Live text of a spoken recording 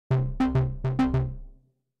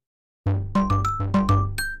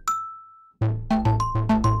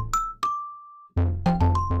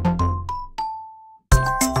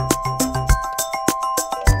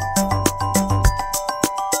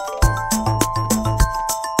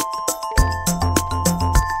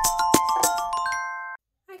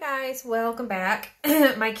welcome back.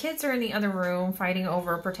 My kids are in the other room fighting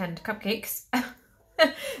over pretend cupcakes.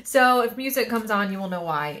 So if music comes on, you will know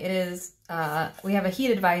why. It is, we have a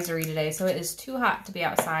heat advisory today, so it is too hot to be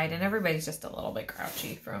outside, and everybody's just a little bit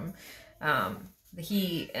grouchy from the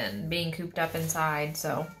heat and being cooped up inside,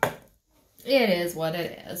 so it is what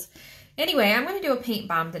it is. Anyway, I'm going to do a paint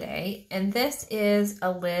bomb today, and this is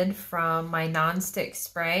a lid from my non-stick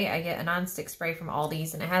spray. I get a non-stick spray from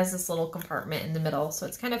Aldi's, and it has this little compartment in the middle, so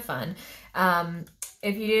it's kind of fun.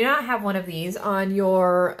 If you do not have one of these on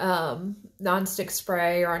your non-stick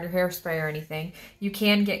spray or on your hairspray or anything, you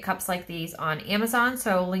can get cups like these on Amazon,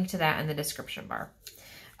 so I'll link to that in the description bar.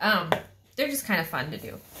 They're just kind of fun to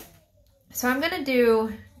do. So I'm going to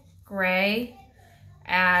do gray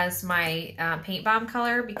as my paint bomb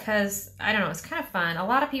color because, I don't know, it's kind of fun. A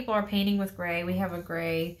lot of people are painting with gray. We have a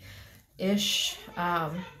gray-ish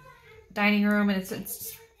dining room, and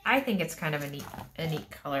it's I think it's kind of a neat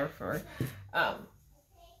color for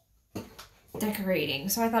decorating.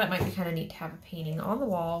 So I thought it might be kind of neat to have a painting on the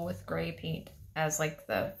wall with gray paint as like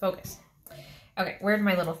the focus. Okay, where did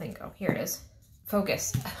my little thing go? Here it is.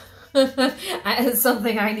 Focus. It's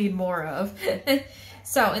something I need more of.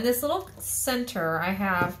 So in this little center, I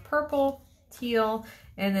have purple, teal,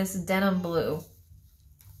 and this denim blue.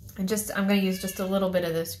 And I'm going to use just a little bit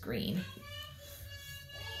of this green.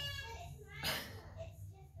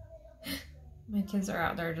 My kids are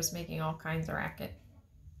out there just making all kinds of racket.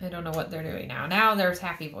 I don't know what they're doing now. Now there's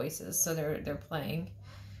happy voices, so they're playing.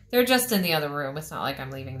 They're just in the other room. It's not like I'm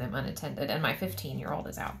leaving them unattended. And my 15-year-old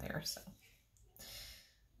is out there, so,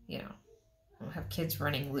 you know, I don't have kids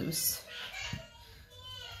running loose.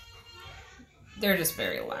 They're just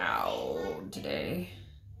very loud today.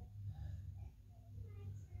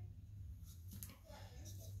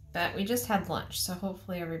 But we just had lunch, so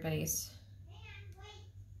hopefully everybody's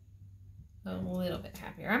a little bit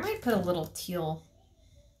happier. I might put a little teal.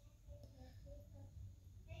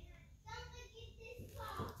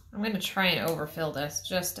 I'm going to try and overfill this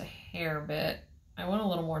just a hair bit. I want a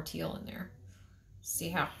little more teal in there. See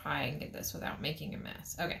how high I can get this without making a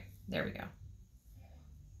mess. Okay, there we go.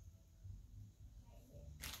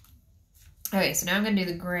 Okay, so now I'm going to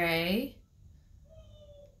do the gray,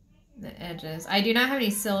 the edges. I do not have any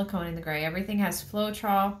silicone in the gray. Everything has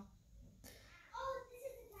Floetrol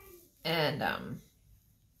and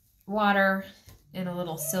water and a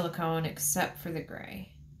little silicone except for the gray.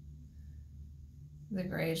 The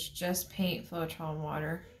gray is just paint, Floetrol, and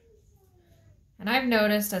water. And I've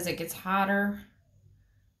noticed as it gets hotter,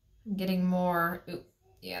 I'm getting more, ooh,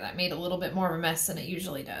 yeah, that made a little bit more of a mess than it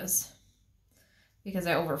usually does. Because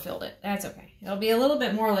I overfilled it. That's okay. It'll be a little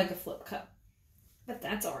bit more like a flip cup. But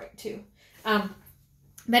that's alright too. But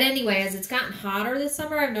anyway, as it's gotten hotter this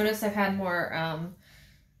summer, I've noticed I've had more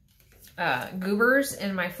goobers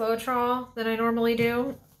in my Floetrol than I normally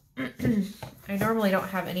do. I normally don't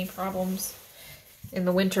have any problems in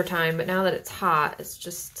the winter time, but now that it's hot, it's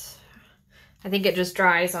just, I think it just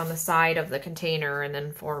dries on the side of the container and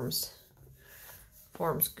then forms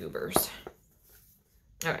goobers.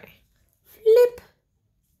 Okay. Flip.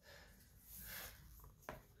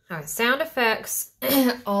 Alright, sound effects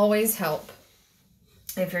always help.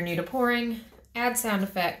 If you're new to pouring, add sound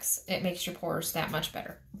effects. It makes your pours that much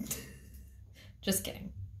better. Just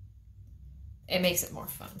kidding. It makes it more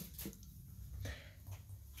fun. I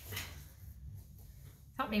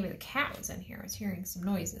thought maybe the cat was in here. I was hearing some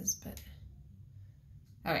noises, but...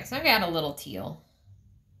 Okay, so I've got a little teal.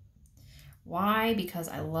 Why? Because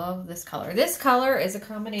I love this color. This color is a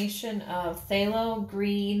combination of phthalo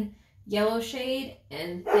green, yellow shade,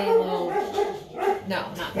 and phthalo, no,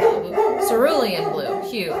 not phthalo blue, cerulean blue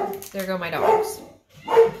hue. There go my dogs.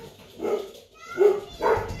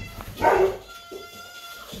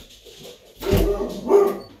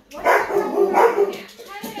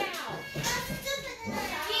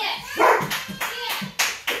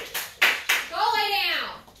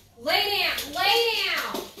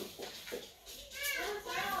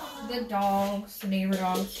 The dogs, the neighbor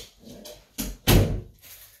dogs.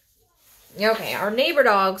 Okay, our neighbor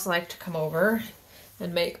dogs like to come over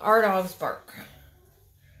and make our dogs bark.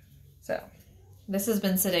 So, this has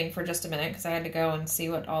been sitting for just a minute because I had to go and see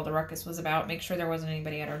what all the ruckus was about. Make sure there wasn't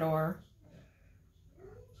anybody at our door.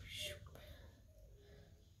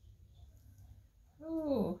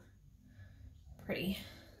 Ooh, pretty.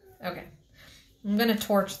 Okay, I'm gonna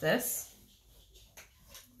torch this.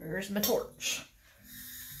 Where's my torch?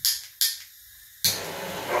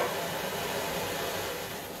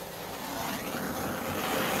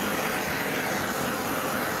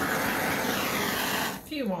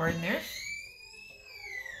 Few more in there.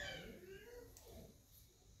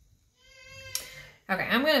 Okay,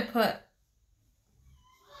 I'm going to put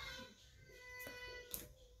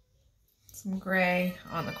some gray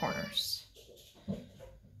on the corners.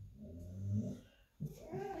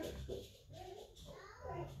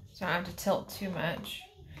 So I don't have to tilt too much.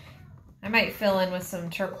 I might fill in with some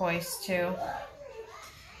turquoise too.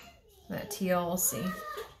 That teal, we'll see.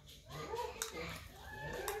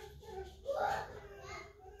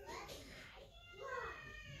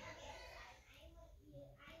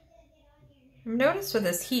 I've noticed with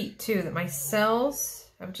this heat too that my cells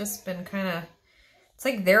have just been kind of, it's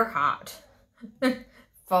like they're hot,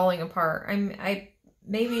 falling apart. I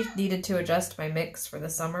maybe needed to adjust my mix for the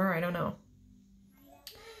summer. I don't know.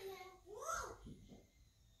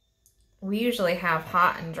 We usually have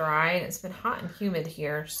hot and dry, and it's been hot and humid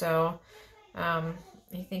here, so I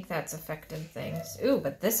think that's affected things. Ooh,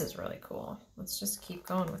 but this is really cool. Let's just keep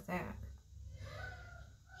going with that.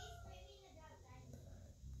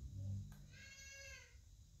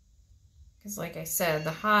 Because like I said,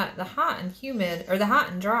 the hot and humid, or the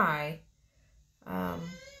hot and dry, I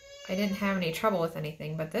didn't have any trouble with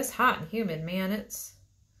anything, but this hot and humid, man,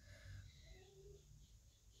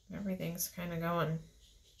 everything's kind of going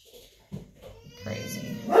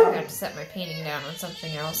crazy. I have to set my painting down on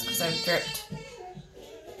something else because I've dripped.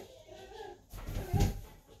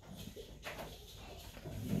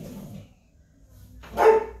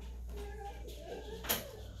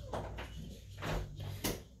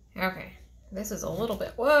 Okay, this is a little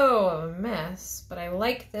bit, whoa, a mess, but I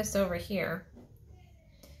like this over here.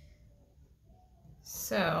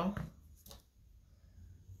 So,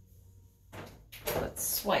 let's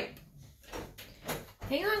swipe.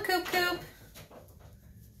 Hang on, Coop Coop.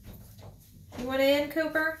 You want in,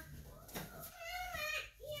 Cooper?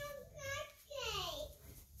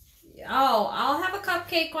 Oh, I'll have a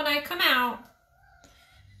cupcake when I come out.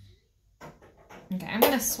 Okay, I'm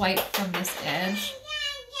gonna swipe from this edge.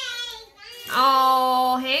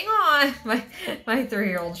 Oh, hang on. My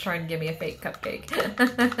 3-year-old's trying to give me a fake cupcake.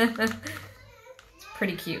 It's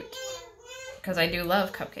pretty cute because I do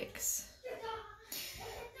love cupcakes.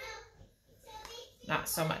 Not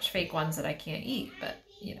so much fake ones that I can't eat, but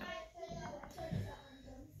you know.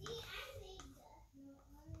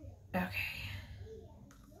 Okay.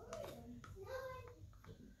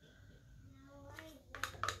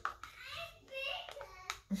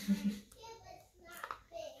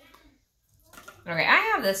 Okay, I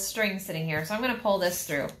have this string sitting here, so I'm going to pull this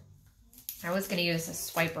through. I was going to use a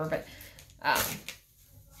swiper, but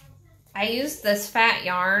I used this fat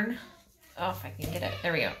yarn. Oh, if I can get it.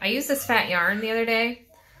 There we go. I used this fat yarn the other day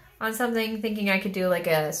on something, thinking I could do like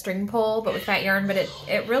a string pull, but with fat yarn, but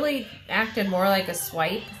it really acted more like a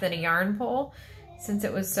swipe than a yarn pull, since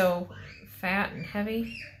it was so fat and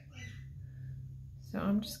heavy. So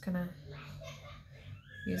I'm just going to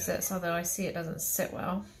use this, although I see it doesn't sit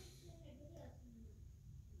well.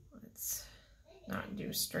 Let's not do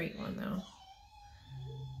a straight one though.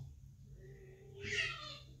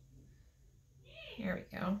 Here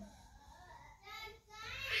we go.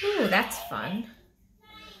 Ooh, that's fun.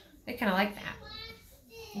 I kind of like that.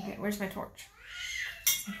 Okay, where's my torch?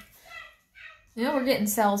 You know, we're getting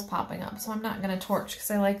cells popping up, so I'm not going to torch because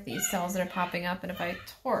I like these cells that are popping up, and if I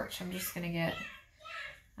torch, I'm just going to get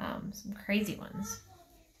some crazy ones.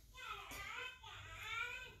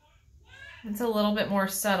 It's a little bit more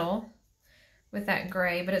subtle with that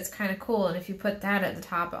gray, but it's kind of cool, and if you put that at the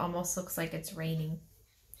top, it almost looks like it's raining.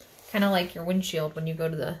 Kind of like your windshield when you go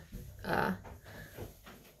to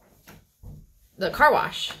the car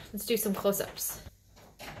wash. Let's do some close-ups.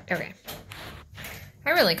 Okay.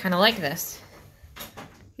 I really kind of like this.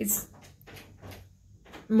 It's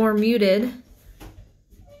more muted,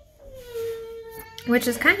 which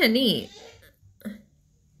is kind of neat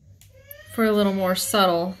for a little more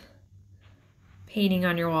subtle painting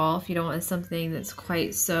on your wall if you don't want something that's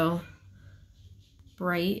quite so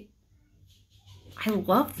bright. I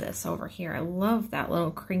love this over here. I love that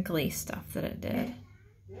little crinkly stuff that it did.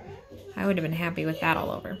 I would have been happy with that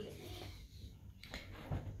all over.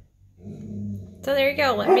 So there you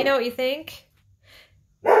go. Let me know what you think.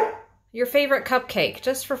 Your favorite cupcake,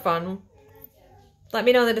 just for fun. Let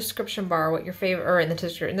me know in the description bar what your favorite, or in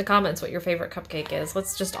the comments what your favorite cupcake is.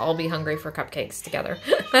 Let's just all be hungry for cupcakes together.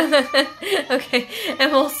 Okay,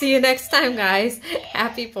 and we'll see you next time, guys.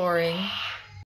 Happy pouring.